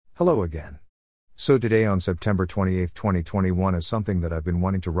Hello again. So today on September 28, 2021 is something that I've been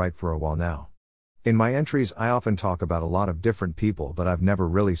wanting to write for a while now. In my entries I often talk about a lot of different people, but I've never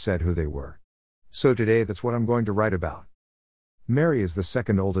really said who they were. So today that's what I'm going to write about. Mary is the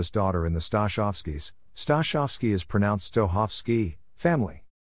second oldest daughter in the Stashowskis. Stashowski is pronounced Stohovsky, family.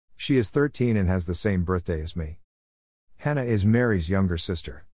 She is 13 and has the same birthday as me. Hannah is Mary's younger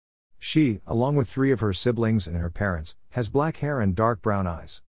sister. She, along with 3 of her siblings and her parents, has black hair and dark brown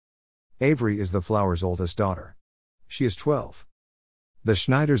eyes. Avery is the Flowers' oldest daughter. She is 12. The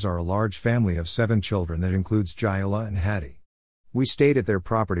Schneiders are a large family of 7 children that includes Jaila and Hattie. We stayed at their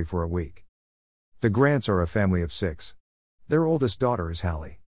property for a week. The Grants are a family of 6. Their oldest daughter is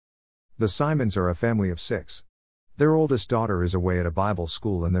Hallie. The Simons are a family of 6. Their oldest daughter is away at a Bible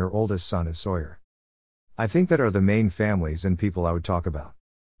school and their oldest son is Sawyer. I think that are the main families and people I would talk about.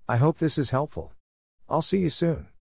 I hope this is helpful. I'll see you soon.